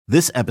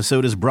This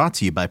episode is brought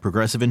to you by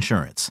Progressive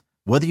Insurance.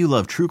 Whether you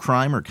love true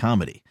crime or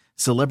comedy,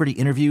 celebrity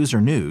interviews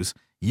or news,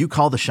 you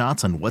call the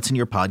shots on what's in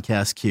your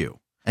podcast queue.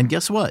 And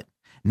guess what?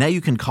 Now you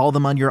can call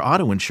them on your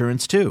auto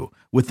insurance too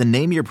with the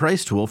Name Your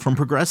Price tool from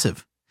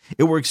Progressive.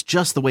 It works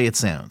just the way it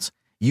sounds.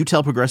 You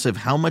tell Progressive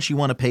how much you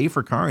want to pay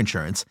for car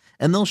insurance,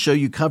 and they'll show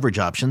you coverage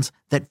options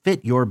that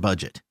fit your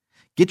budget.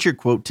 Get your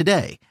quote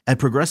today at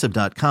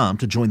Progressive.com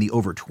to join the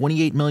over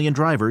 28 million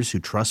drivers who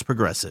trust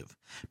Progressive.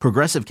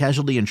 Progressive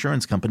Casualty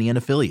Insurance Company and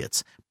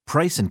Affiliates.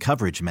 Price and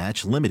coverage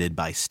match limited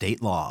by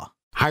state law.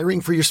 Hiring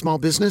for your small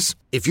business?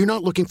 If you're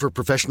not looking for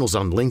professionals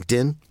on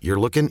LinkedIn, you're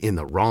looking in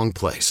the wrong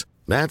place.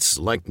 That's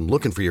like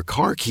looking for your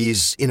car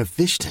keys in a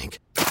fish tank.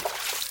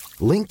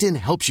 LinkedIn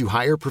helps you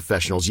hire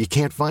professionals you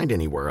can't find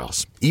anywhere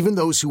else, even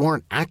those who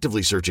aren't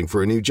actively searching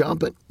for a new job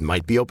but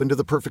might be open to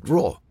the perfect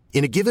role.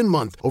 In a given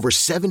month, over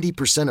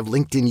 70% of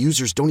LinkedIn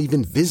users don't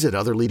even visit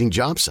other leading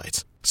job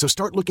sites. So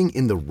start looking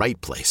in the right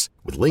place.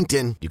 With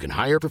LinkedIn, you can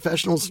hire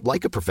professionals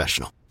like a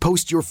professional.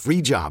 Post your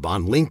free job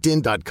on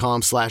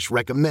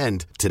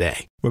linkedin.com/recommend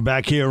today. We're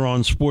back here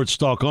on Sports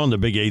Talk on the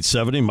Big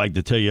 870. Mike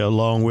Detillier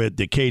along with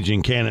the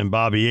Cajun Cannon,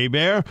 Bobby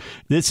Hebert.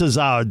 This is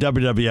our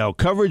WWL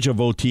coverage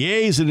of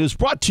OTAs, and is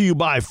brought to you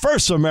by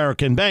First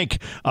American Bank,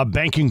 a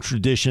banking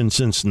tradition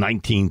since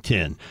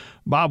 1910.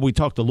 Bob, we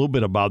talked a little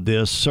bit about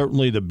this.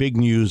 Certainly the big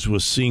news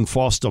was seeing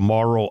Foster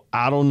Morrow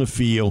out on the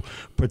field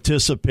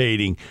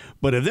participating.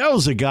 But if there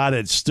was a guy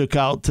that stuck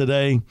out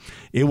today,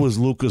 it was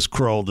Lucas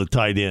Krull, the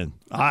tight end.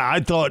 I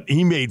thought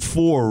he made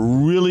 4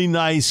 really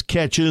nice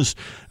catches.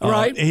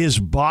 Right. His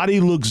body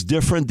looks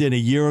different than a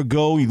year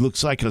ago. He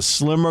looks like a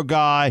slimmer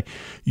guy.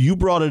 You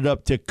brought it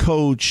up to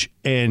Coach,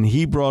 and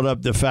he brought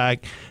up the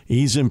fact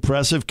he's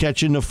impressive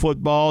catching the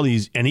football.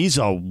 He's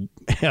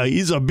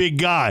a big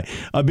guy,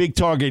 a big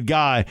target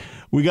guy.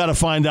 We got to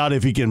find out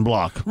if he can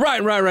block.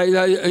 Right.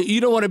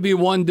 You don't want to be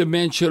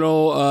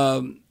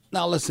one-dimensional.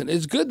 Now, listen,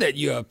 it's good that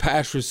you're a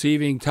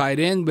pass-receiving tight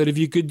end, but if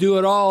you could do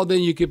it all, then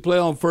you could play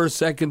on first,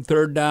 second,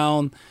 third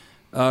down.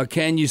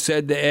 Can you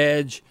set the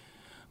edge?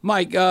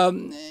 Mike,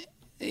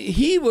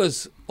 he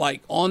was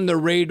like on the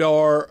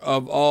radar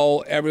of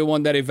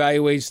everyone that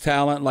evaluates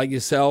talent like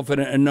yourself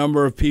and a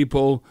number of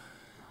people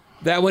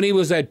that when he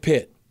was at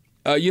Pitt,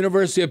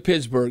 University of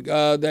Pittsburgh,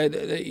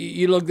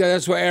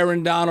 that's where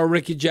Aaron Donald,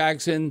 Ricky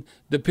Jackson,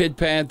 the Pitt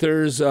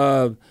Panthers.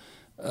 So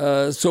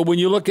when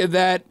you look at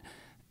that,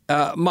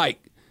 Mike,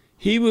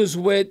 he was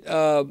with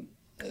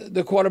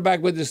the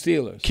quarterback with the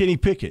Steelers. Kenny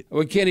Pickett.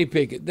 With Kenny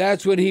Pickett.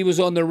 That's when he was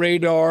on the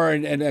radar,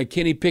 and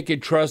Kenny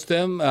Pickett trusts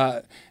him.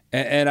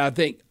 And I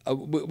think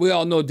we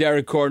all know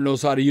Derek Carr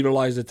knows how to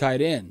utilize the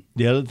tight end.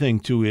 The other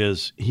thing, too,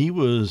 is he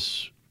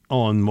was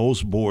on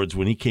most boards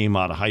when he came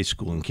out of high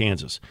school in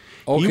Kansas.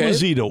 Okay. He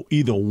was either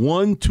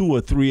 1, 2,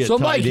 or 3 at tight end.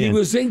 So, Mike, he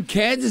was in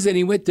Kansas and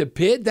he went to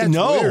Pitt? That's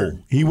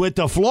weird. He went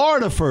to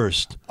Florida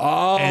first.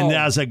 Oh. And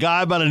there's a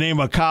guy by the name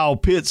of Kyle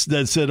Pitts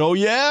that said, oh,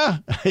 yeah?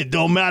 It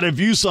don't matter if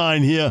you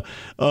sign here.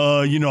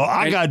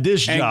 I got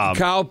this job. And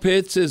Kyle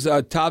Pitts is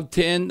a top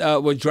 10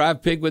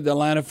 draft pick with the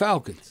Atlanta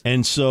Falcons.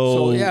 And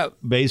so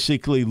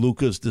basically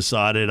Lucas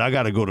decided, I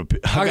got to go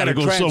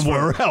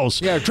somewhere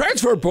else. Yeah,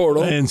 transfer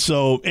portal. And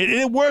so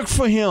it worked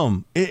for him.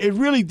 It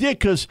really did,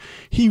 because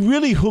he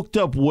really hooked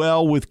up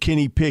well with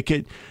Kenny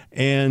Pickett.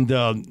 And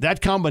that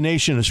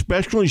combination,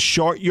 especially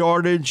short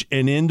yardage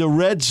and in the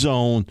red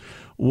zone,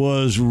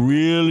 was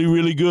really,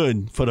 really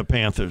good for the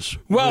Panthers.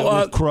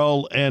 Well, with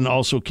Krull and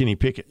also Kenny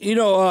Pickett.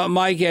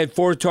 Mike had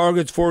 4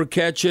 targets, 4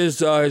 catches.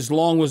 His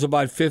long was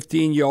about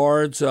 15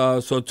 yards.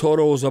 So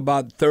total was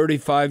about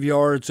 35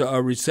 yards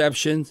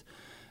receptions.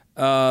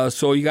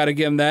 So you got to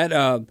give him that.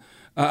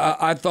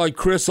 I thought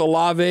Chris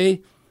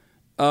Olave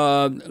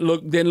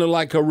didn't look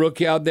like a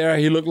rookie out there.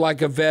 He looked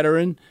like a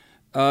veteran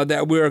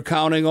that we were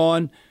counting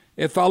on.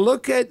 If I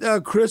look at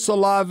Chris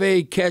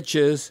Olave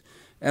catches,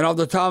 and off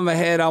the top of my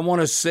head, I want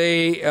to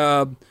say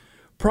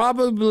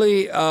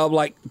probably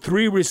like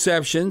 3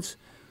 receptions.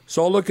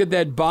 So I'll look at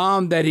that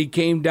bomb that he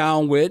came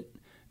down with,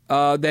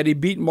 that he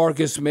beat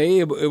Marcus May.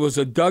 It was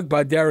a dunk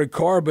by Derek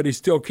Carr, but he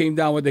still came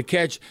down with the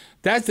catch.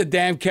 That's the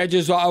damn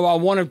catches I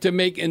want him to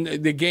make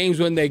in the games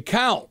when they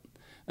count.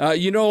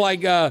 It's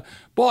like a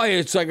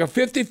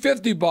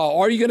 50-50 ball.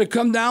 Are you going to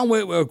come down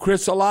with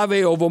Chris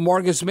Olave over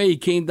Marcus May? He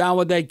came down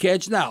with that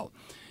catch. Now,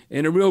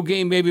 in a real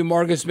game, maybe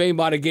Marcus May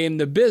might have gave him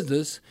the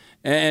business,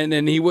 and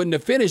he wouldn't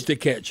have finished the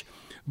catch.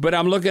 But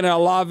I'm looking at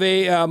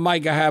Olave,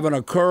 Mike, having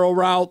a curl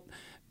route,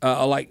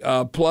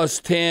 plus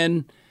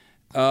 10.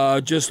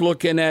 Just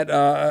looking at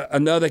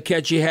another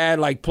catch he had,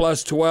 like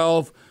plus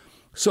 12.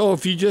 So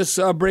if you just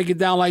break it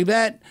down like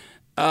that,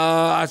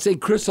 I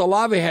think Chris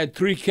Olave had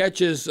 3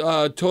 catches,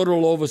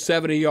 total over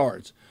 70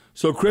 yards.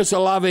 So Chris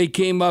Olave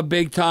came up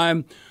big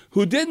time.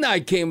 Who did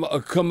not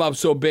come up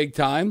so big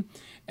time?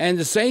 And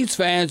the Saints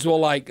fans were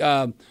like,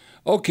 he's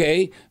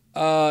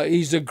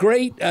a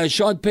great,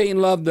 Sean Payton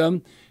loved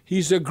him.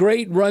 He's a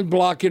great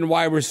run-blocking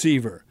wide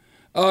receiver.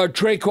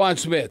 Tre'Quan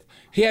Smith.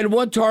 He had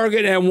 1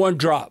 target and 1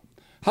 drop.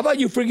 How about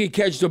you freaking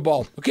catch the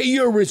ball? Okay,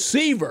 you're a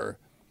receiver.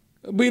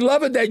 We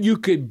love it that you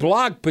could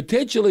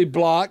potentially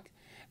block,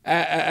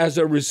 as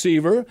a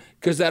receiver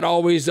because that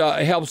always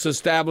helps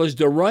establish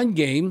the run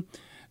game.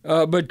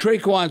 But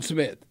Tre'Quan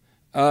Smith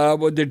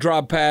with the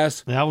drop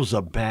pass. That was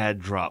a bad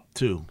drop,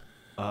 too.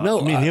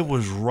 It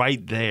was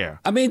right there.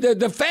 I mean,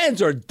 the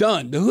fans are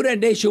done. The Who Dat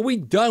Nation, we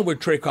done with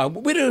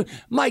Tre'Quan.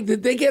 Mike,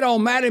 they get all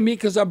mad at me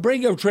because I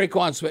bring up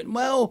Tre'Quan Smith.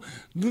 Well,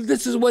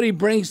 this is what he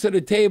brings to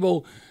the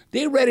table.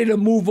 They're ready to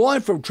move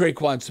on from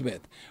Tre'Quan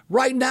Smith.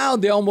 Right now,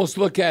 they almost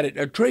look at it.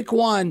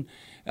 Tre'Quan,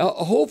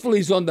 hopefully,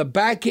 he's on the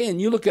back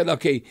end. You look at,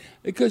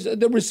 because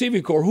the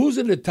receiving core, who's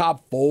in the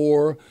top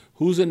 4?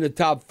 Who's in the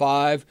top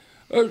 5?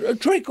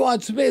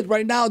 Tre'Quan Smith,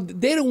 right now,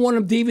 they don't want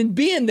him to even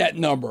be in that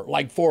number,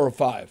 like 4 or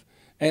 5.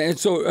 And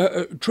so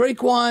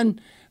Tre'Quan,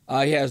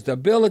 he has the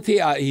ability.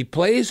 He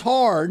plays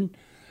hard,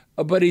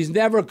 but he's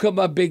never come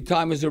up big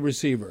time as a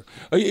receiver.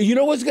 You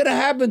know what's going to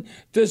happen?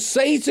 The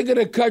Saints are going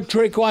to cut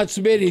Tre'Quan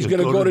Smith. He's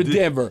going to go to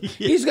Denver. Yeah.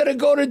 He's going to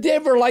go to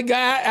Denver like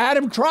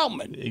Adam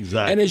Troutman.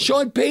 Exactly. And then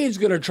Sean Payton's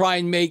going to try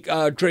and make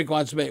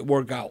Tre'Quan Smith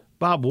work out.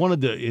 Bob, one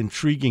of the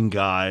intriguing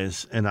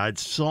guys, and I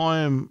saw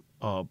him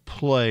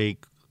play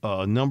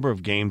a number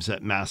of games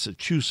at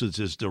Massachusetts,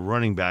 is the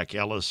running back,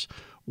 Ellis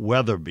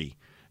Weatherby.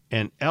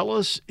 And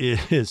Ellis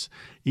he's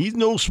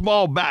no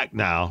small back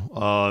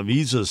now.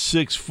 He's a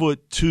 6'2",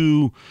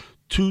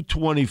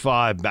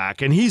 225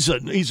 back, and he's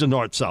a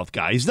north-south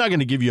guy. He's not going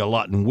to give you a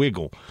lot in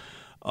wiggle.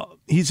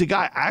 He's a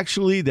guy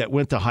actually that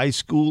went to high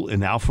school in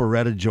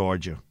Alpharetta,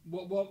 Georgia.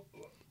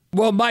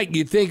 Well, Mike,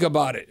 you think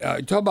about it.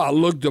 Talk about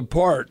looked the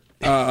part.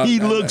 He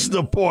looks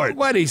the part.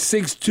 What, he's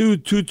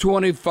 6'2",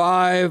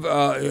 225,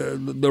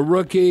 the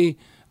rookie.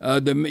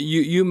 The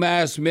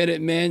UMass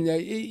Minutemen.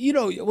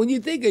 When you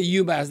think of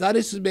UMass, now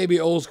this is maybe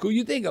old school,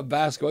 you think of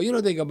basketball. You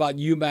don't think about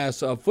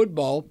UMass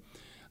football.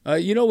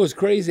 What's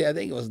crazy? I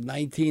think it was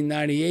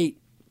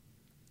 1998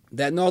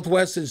 that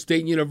Northwestern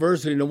State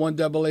University in the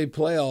 1AA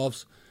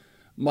playoffs,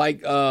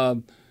 Mike,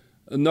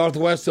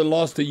 Northwestern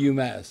lost to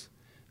UMass.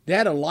 They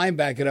had a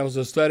linebacker that was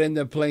a stud,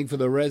 ended up playing for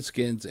the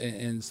Redskins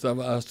and stuff.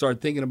 I started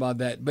thinking about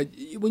that. But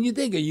when you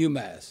think of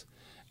UMass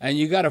and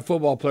you got a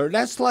football player,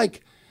 that's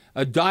like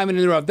a diamond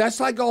in the rough.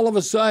 That's like all of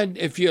a sudden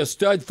if you're a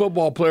stud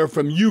football player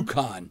from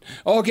UConn.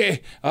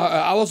 Okay,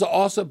 I was an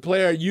awesome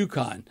player at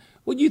UConn.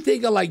 When you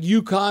think of like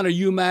UConn or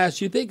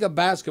UMass, you think of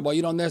basketball.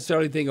 You don't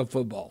necessarily think of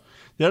football.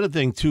 The other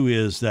thing, too,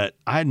 is that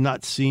I had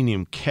not seen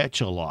him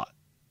catch a lot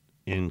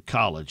in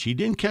college. He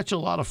didn't catch a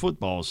lot of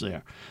footballs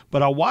there.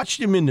 But I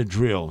watched him in the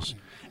drills.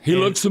 He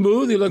looked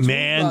smooth.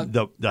 Man,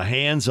 the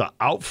hands are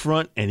out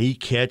front, and he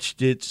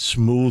catched it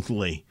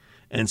smoothly.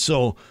 And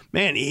so,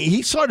 man,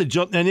 he started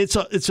jumping, and it's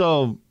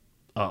a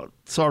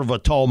sort of a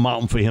tall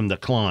mountain for him to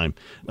climb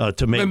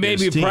to make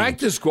maybe this team.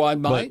 Practice squad,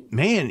 Mike. But,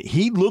 man,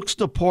 he looks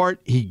the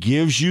part. He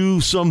gives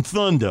you some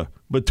thunder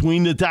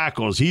between the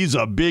tackles. He's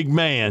a big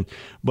man.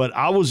 But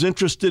I was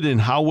interested in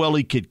how well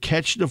he could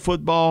catch the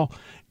football,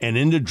 and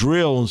in the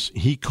drills,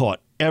 he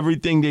caught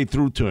everything they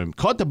threw to him.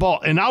 Caught the ball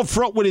and out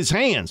front with his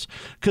hands.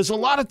 Because a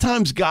lot of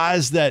times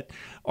guys that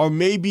are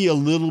maybe a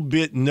little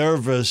bit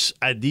nervous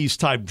at these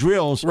type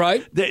drills,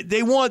 right?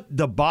 They want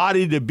the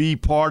body to be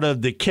part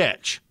of the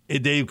catch.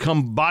 They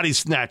become body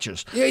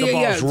snatchers. The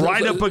ball's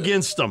right up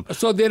against them.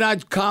 So they're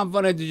not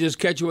confident to just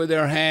catch it with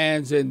their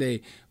hands, and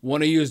they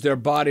want to use their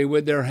body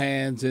with their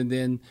hands, and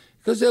then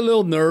because they're a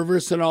little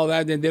nervous and all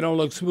that, then they don't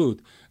look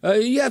smooth.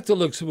 You have to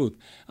look smooth.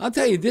 I'll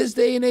tell you, this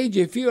day and age,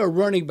 if you're a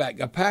running back,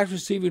 a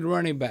pass-receiving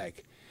running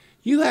back,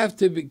 you have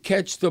to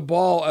catch the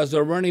ball as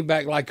a running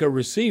back like a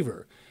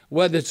receiver,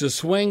 whether it's a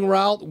swing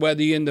route,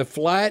 whether you're in the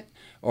flat,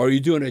 or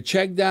you're doing a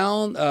check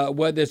down,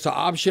 whether it's an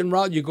option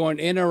route, you're going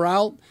in or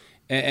out.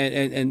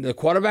 And the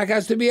quarterback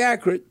has to be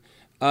accurate,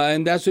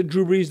 and that's what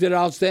Drew Brees did an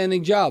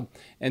outstanding job.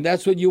 And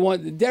that's what you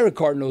want. Derek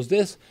Carr knows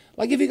this.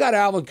 Like if you got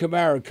Alvin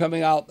Kamara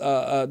coming out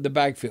the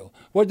backfield,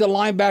 where the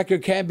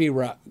linebacker can't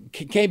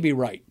be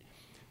right.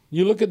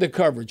 You look at the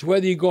coverage,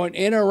 whether you're going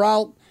in or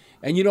out,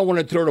 and you don't want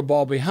to throw the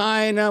ball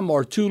behind him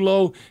or too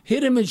low.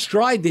 Hit him in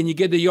stride, then you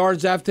get the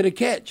yards after the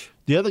catch.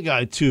 The other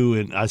guy, too,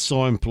 and I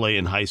saw him play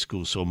in high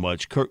school so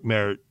much, Kirk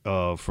Merritt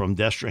from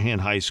Destrehan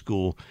High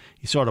School.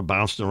 He sort of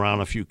bounced around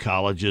a few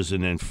colleges,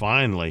 and then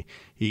finally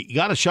he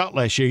got a shot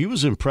last year. He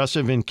was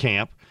impressive in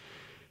camp,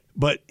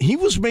 but he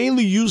was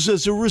mainly used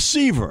as a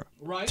receiver.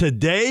 Right.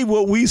 Today,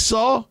 what we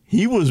saw,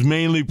 he was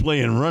mainly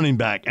playing running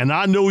back, and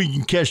I know he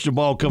can catch the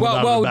ball coming out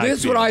of the backfield. Well, this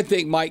is what I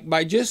think, Mike.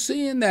 By just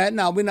seeing that,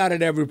 now we're not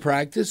at every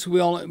practice. We're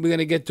going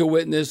to get to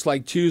witness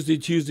like Tuesday.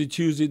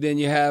 Then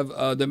you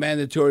have the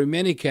mandatory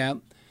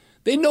minicamp.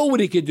 They know what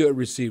he can do at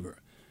receiver.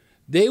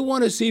 They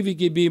want to see if he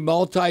can be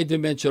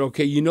multi-dimensional.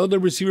 Okay, you know the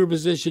receiver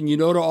position, you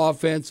know the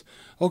offense.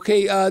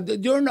 Okay,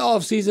 during the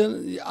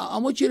offseason, I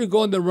want you to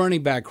go in the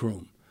running back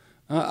room.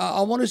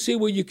 I want to see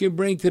what you can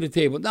bring to the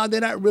table. Now,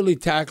 they're not really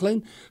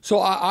tackling. So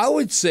I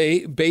would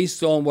say,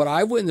 based on what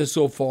I've witnessed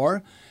so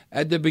far,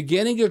 at the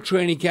beginning of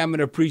training camp in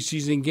a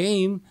preseason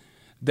game,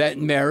 that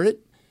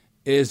Merritt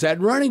is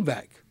at running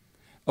back.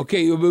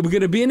 Okay, we're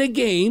going to be in a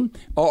game,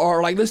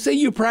 or like let's say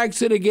you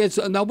practice it against,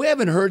 now we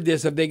haven't heard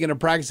this, if they're going to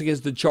practice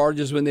against the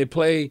Chargers when they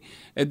play,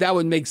 and that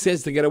would make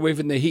sense to get away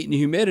from the heat and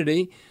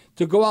humidity.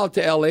 to go out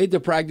to L.A. to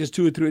practice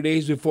 2 or 3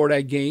 days before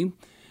that game.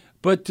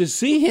 But to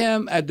see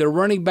him at the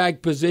running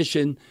back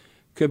position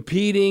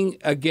competing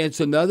against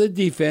another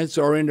defense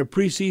or in a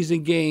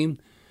preseason game,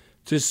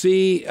 to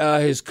see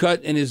his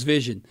cut and his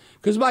vision.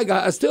 Because, Mike,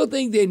 I still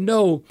think they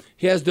know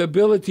he has the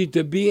ability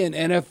to be an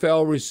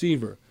NFL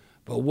receiver.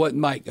 But what,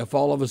 Mike, if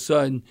all of a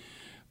sudden,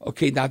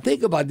 okay, now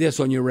think about this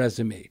on your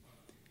resume.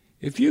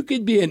 If you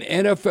could be an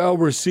NFL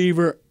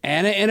receiver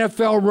and an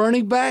NFL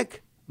running back,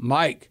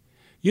 Mike,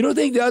 you don't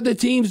think the other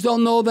teams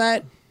don't know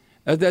that?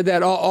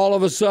 That all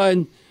of a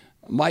sudden,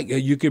 Mike,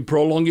 you could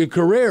prolong your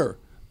career.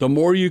 The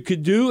more you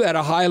could do at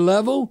a high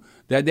level,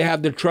 that they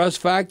have the trust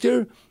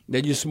factor,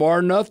 that you're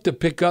smart enough to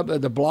pick up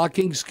the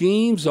blocking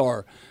schemes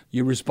or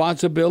your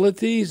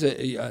responsibilities.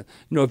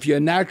 If you're a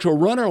natural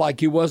runner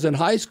like he was in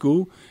high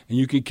school and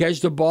you could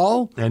catch the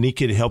ball. And he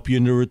could help you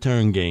in the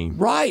return game.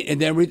 Right. And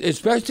then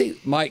especially,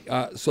 Mike,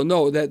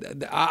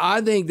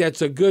 I think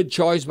that's a good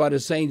choice by the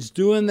Saints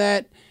doing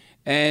that.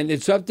 And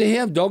it's up to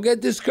him. Don't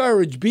get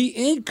discouraged.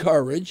 Be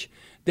encouraged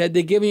that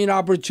they're giving you an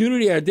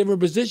opportunity at a different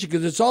position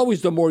because it's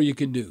always the more you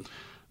can do.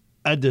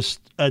 At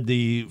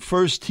the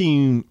first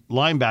team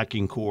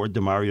linebacking core,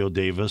 Demario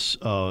Davis,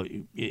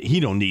 he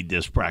don't need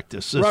this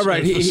practice. It's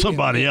right. for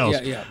somebody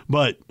else. Yeah.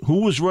 But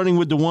who was running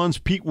with the ones?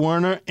 Pete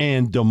Werner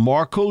and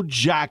DeMarco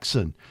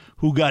Jackson,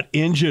 who got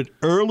injured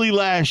early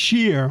last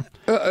year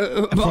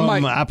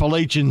from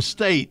Appalachian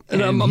State.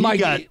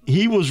 And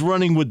he was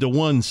running with the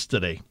ones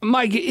today.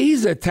 Mike,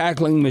 he's a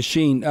tackling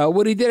machine.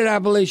 What he did at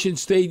Appalachian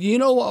State, you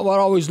know what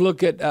I always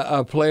look at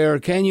a player,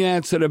 can you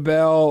answer the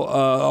bell?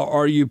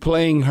 Are you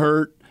playing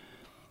hurt?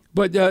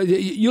 But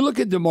you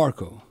look at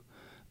DeMarco.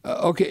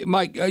 Okay,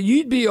 Mike,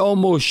 you'd be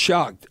almost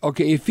shocked.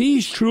 Okay, if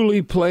he's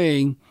truly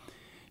playing,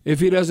 if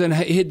he doesn't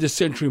hit the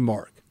century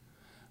mark,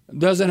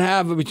 doesn't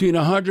have between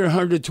 100 and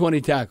 120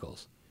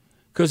 tackles,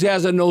 because he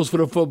has a nose for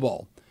the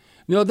football.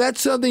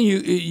 That's something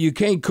you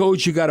can't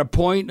coach. You got to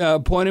point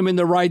him in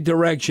the right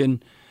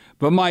direction.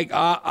 But, Mike,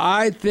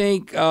 I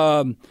think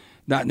now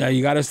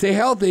you got to stay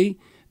healthy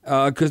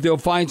because they'll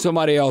find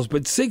somebody else.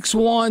 But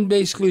 6'1",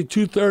 basically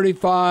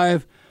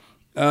 235,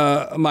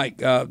 Mike,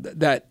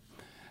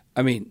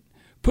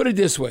 put it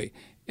this way.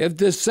 If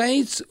the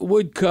Saints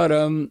would cut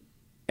him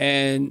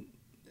and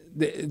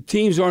the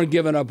teams aren't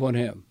giving up on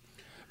him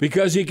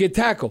because he could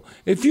tackle.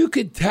 If you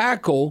could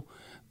tackle,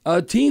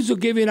 teams will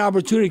give you an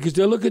opportunity because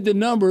they'll look at the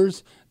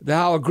numbers,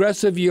 how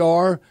aggressive you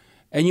are,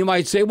 and you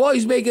might say, well,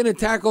 he's making a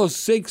tackle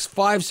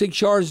 5,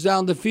 6 yards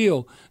down the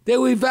field. They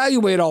will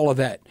evaluate all of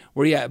that.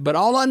 But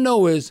all I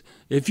know is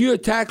if you're a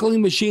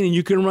tackling machine and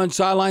you can run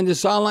sideline to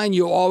sideline,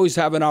 you'll always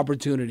have an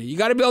opportunity. You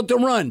got to be able to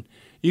run.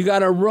 You got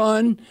to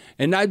run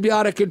and not be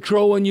out of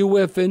control when you're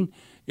whiffing.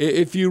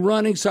 If you're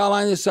running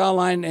sideline to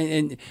sideline,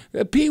 and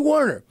Pete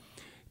Werner,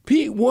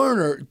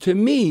 to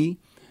me,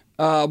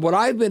 what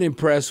I've been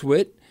impressed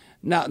with,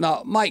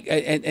 now Mike,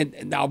 and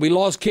now we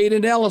lost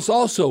Caden Ellis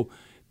also.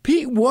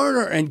 Pete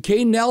Werner and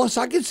Caden Ellis,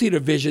 I can see the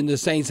vision the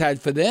Saints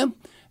had for them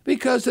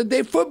because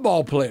they're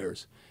football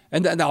players.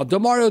 And now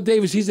Demario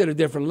Davis, he's at a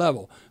different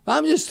level.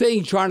 I'm just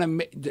saying,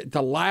 trying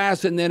to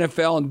last in the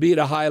NFL and be at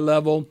a high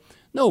level.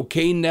 No,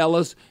 Caden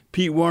Ellis,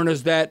 Pete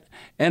Werner's that,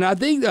 and I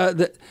think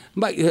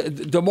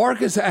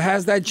DeMarcus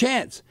has that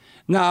chance.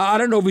 Now I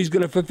don't know if he's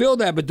going to fulfill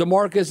that, but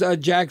DeMarcus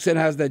Jackson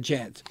has that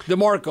chance.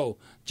 DeMarco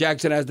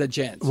Jackson has that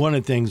chance. One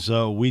of the things,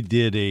 we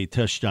did a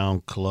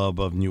Touchdown Club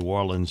of New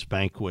Orleans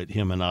banquet,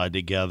 him and I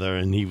together,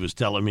 and he was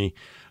telling me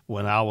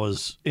when I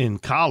was in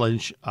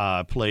college,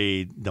 I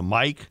played the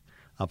Mike,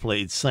 I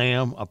played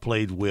Sam, I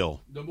played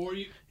Will.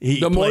 He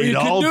played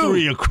all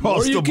three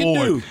across the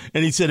board.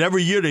 And he said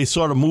every year they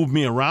sort of moved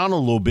me around a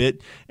little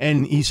bit.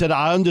 And he said,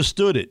 I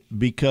understood it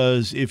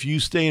because if you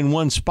stay in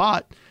one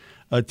spot,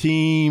 a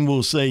team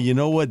will say, you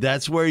know what,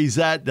 that's where he's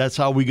at. That's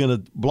how we're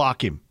going to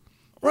block him.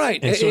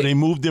 Right. And so they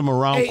moved him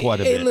around quite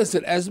a bit. Hey,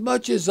 listen, as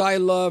much as I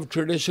love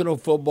traditional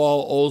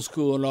football, old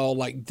school and all,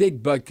 like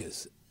Dick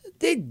Butkus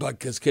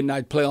could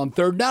not play on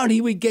third down.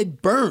 He would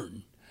get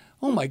burned.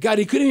 Oh, my God,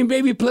 he couldn't even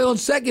maybe play on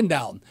second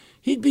down.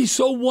 He'd be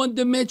so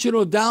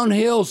one-dimensional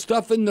downhill,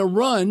 stuffing the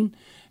run,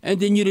 and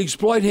then you'd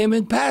exploit him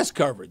in pass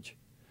coverage.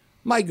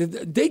 Mike,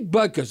 Dick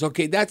Butkus,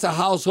 okay, that's a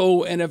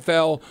household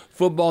NFL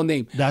football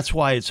name. That's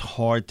why it's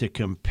hard to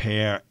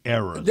compare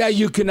errors. That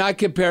you cannot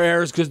compare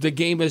errors because the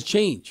game has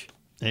changed.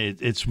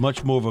 It's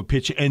much more of a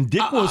pitcher. And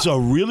Dick was a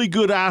really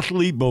good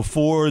athlete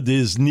before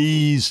his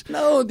knees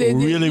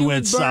really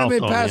went south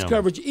on pass him.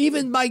 Coverage.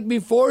 Even Mike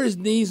before his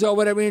knees or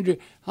whatever injury.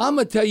 I'm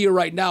gonna tell you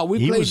right now,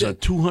 we played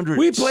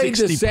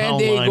the San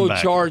Diego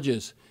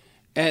Chargers,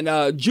 and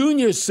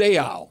Junior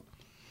Seau,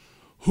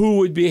 who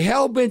would be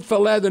hell bent for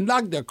leather,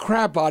 knock the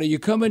crap out of you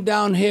coming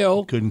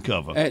downhill. Couldn't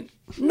cover. And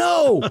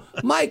no,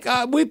 Mike,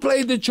 we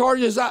played the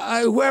Chargers.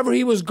 Whoever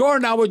he was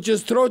guarding, I would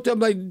just throw it to him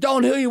like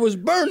downhill. He was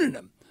burning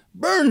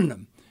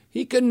them.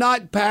 He could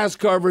not pass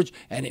coverage,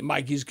 and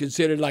Mike, he's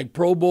considered like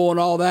Pro Bowl and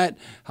all that,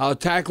 how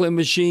tackling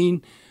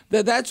machine.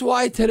 That's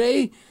why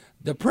today,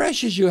 the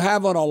pressures you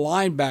have on a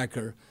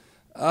linebacker,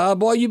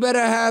 boy, you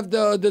better have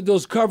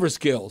those cover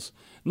skills.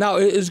 Now,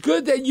 it's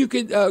good that you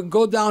can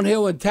go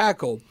downhill and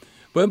tackle.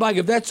 But, Mike,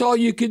 if that's all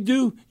you can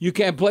do, you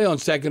can't play on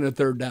second or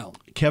third down.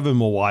 Kevin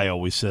Mawai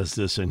always says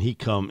this, and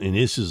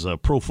this is a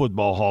Pro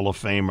Football Hall of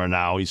Famer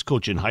now. He's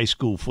coaching high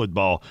school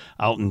football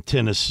out in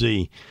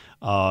Tennessee.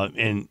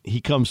 And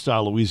he comes to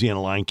our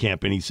Louisiana line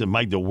camp, and he said,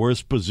 Mike, the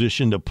worst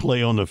position to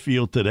play on the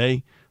field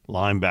today,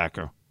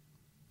 linebacker.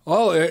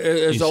 Oh,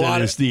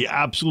 it's the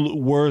absolute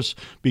worst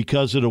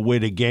because of the way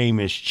the game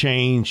has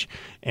changed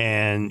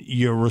and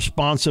your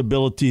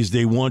responsibilities.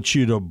 They want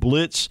you to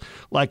blitz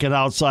like an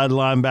outside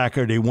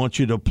linebacker. They want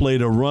you to play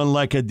the run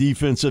like a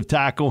defensive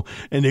tackle,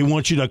 and they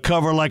want you to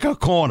cover like a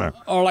corner.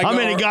 How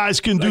many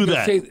guys can do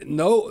that?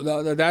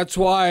 No, that's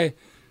why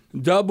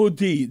Double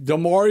D,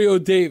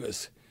 Demario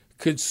Davis,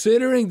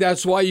 considering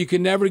that's why you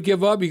can never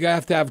give up. You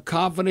have to have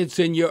confidence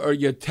in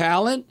your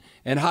talent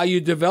and how you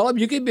develop.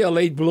 You can be a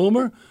late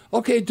bloomer.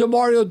 Okay,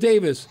 Demario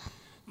Davis.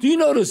 Do you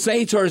know the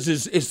Saints are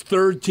his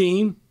third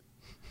team?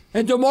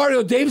 And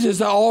Demario Davis is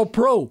an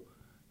all-pro.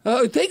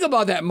 Think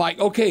about that, Mike.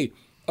 Okay,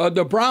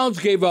 the Browns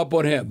gave up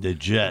on him. The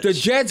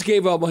Jets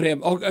gave up on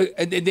him. Okay,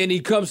 and then he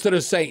comes to the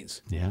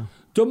Saints. Yeah.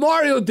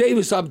 Demario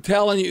Davis, I'm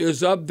telling you,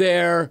 is up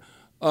there.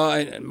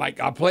 And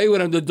Mike, I play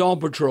with him, the Dawn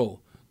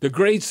Patrol. The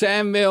great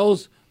Sam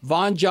Mills,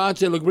 Von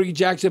Johnson, LaGree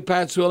Jackson,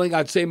 Pat Swilling.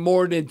 I'd say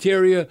more the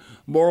interior,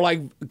 more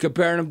like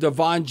comparing him to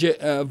Von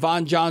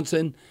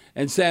Johnson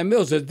and Sam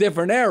Mills. It's a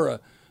different era.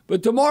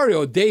 But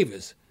Demario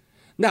Davis.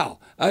 Now,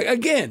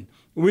 again,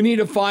 we need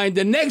to find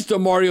the next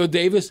Demario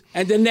Davis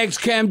and the next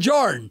Cam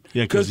Jordan.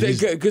 Yeah, because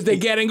they're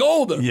getting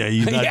older. Yeah,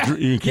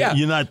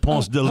 you're not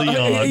Ponce de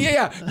Leon.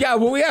 Yeah,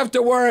 but we have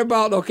to worry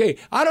about,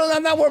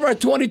 I'm not worried about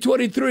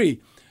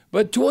 2023.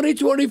 But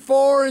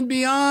 2024 and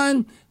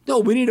beyond, no,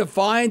 we need to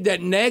find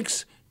that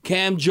next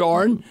Cam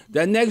Jordan,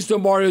 that next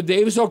Demario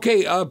Davis.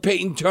 Okay,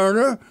 Peyton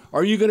Turner,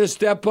 are you going to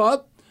step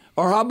up?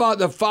 Or how about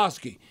the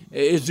Foskey?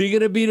 Is he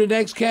going to be the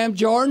next Cam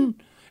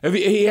Jordan? If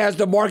he has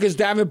the Marcus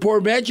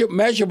Davenport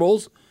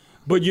measurables,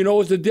 but you know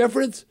what's the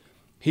difference?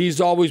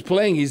 He's always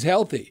playing. He's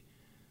healthy.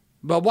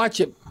 But watch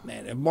it,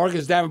 man. If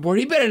Marcus Davenport,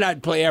 he better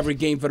not play every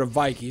game for the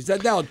Vikings.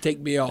 That'll take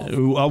me off.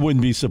 I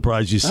wouldn't be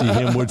surprised you see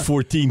him with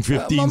 14,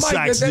 15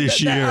 sacks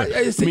this year.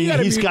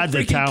 He's got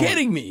the talent.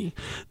 Kidding me.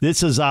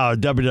 This is our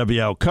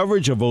WWL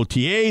coverage of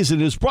OTAs,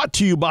 and is brought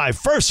to you by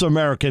First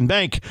American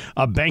Bank,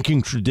 a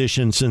banking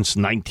tradition since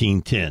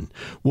 1910.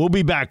 We'll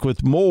be back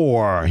with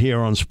more here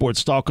on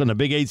Sports Talk on the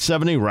Big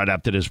 870 right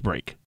after this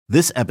break.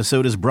 This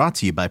episode is brought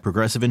to you by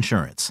Progressive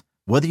Insurance.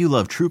 Whether you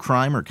love true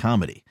crime or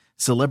comedy,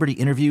 celebrity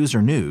interviews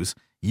or news,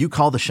 you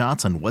call the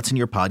shots on what's in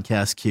your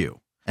podcast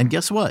queue. And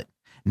guess what?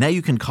 Now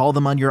you can call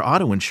them on your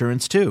auto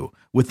insurance too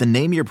with the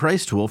Name Your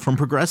Price tool from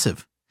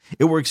Progressive.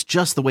 It works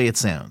just the way it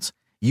sounds.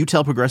 You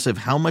tell Progressive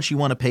how much you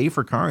want to pay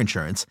for car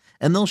insurance,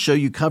 and they'll show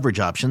you coverage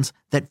options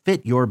that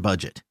fit your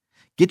budget.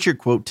 Get your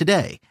quote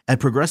today at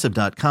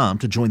Progressive.com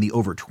to join the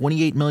over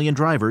 28 million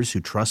drivers who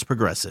trust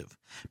Progressive.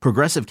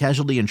 Progressive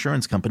Casualty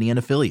Insurance Company and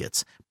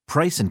Affiliates.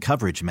 Price and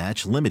coverage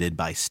match limited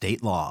by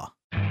state law.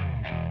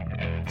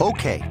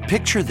 Okay,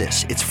 picture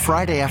this. It's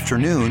Friday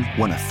afternoon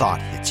when a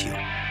thought hits you.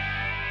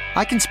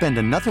 I can spend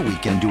another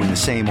weekend doing the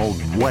same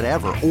old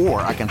whatever,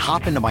 or I can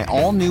hop into my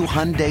all-new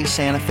Hyundai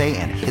Santa Fe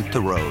and hit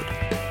the road.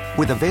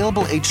 With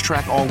available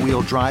H-Track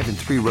all-wheel drive and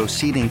 3-row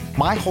seating,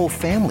 my whole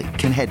family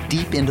can head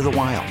deep into the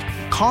wild.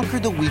 Conquer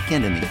the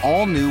weekend in the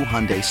all-new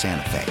Hyundai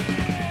Santa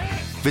Fe.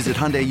 Visit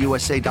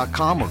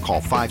HyundaiUSA.com or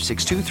call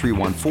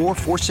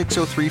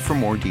 562-314-4603 for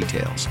more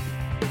details.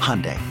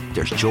 Hyundai,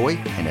 there's joy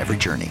in every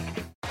journey.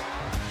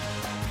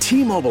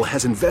 T-Mobile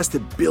has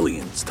invested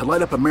billions to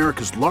light up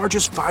America's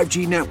largest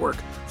 5G network,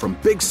 from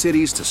big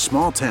cities to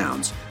small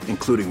towns,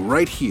 including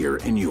right here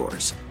in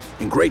yours.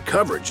 And great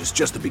coverage is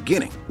just the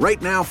beginning. Right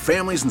now,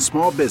 families and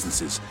small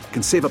businesses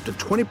can save up to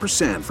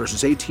 20%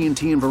 versus AT&T and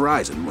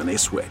Verizon when they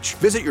switch.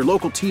 Visit your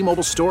local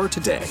T-Mobile store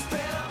today.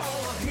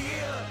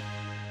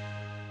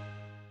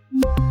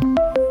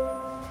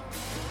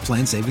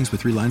 Plan savings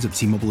with 3 lines of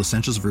T-Mobile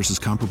Essentials versus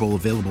comparable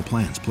available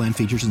plans. Plan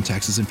features and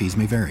taxes and fees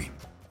may vary.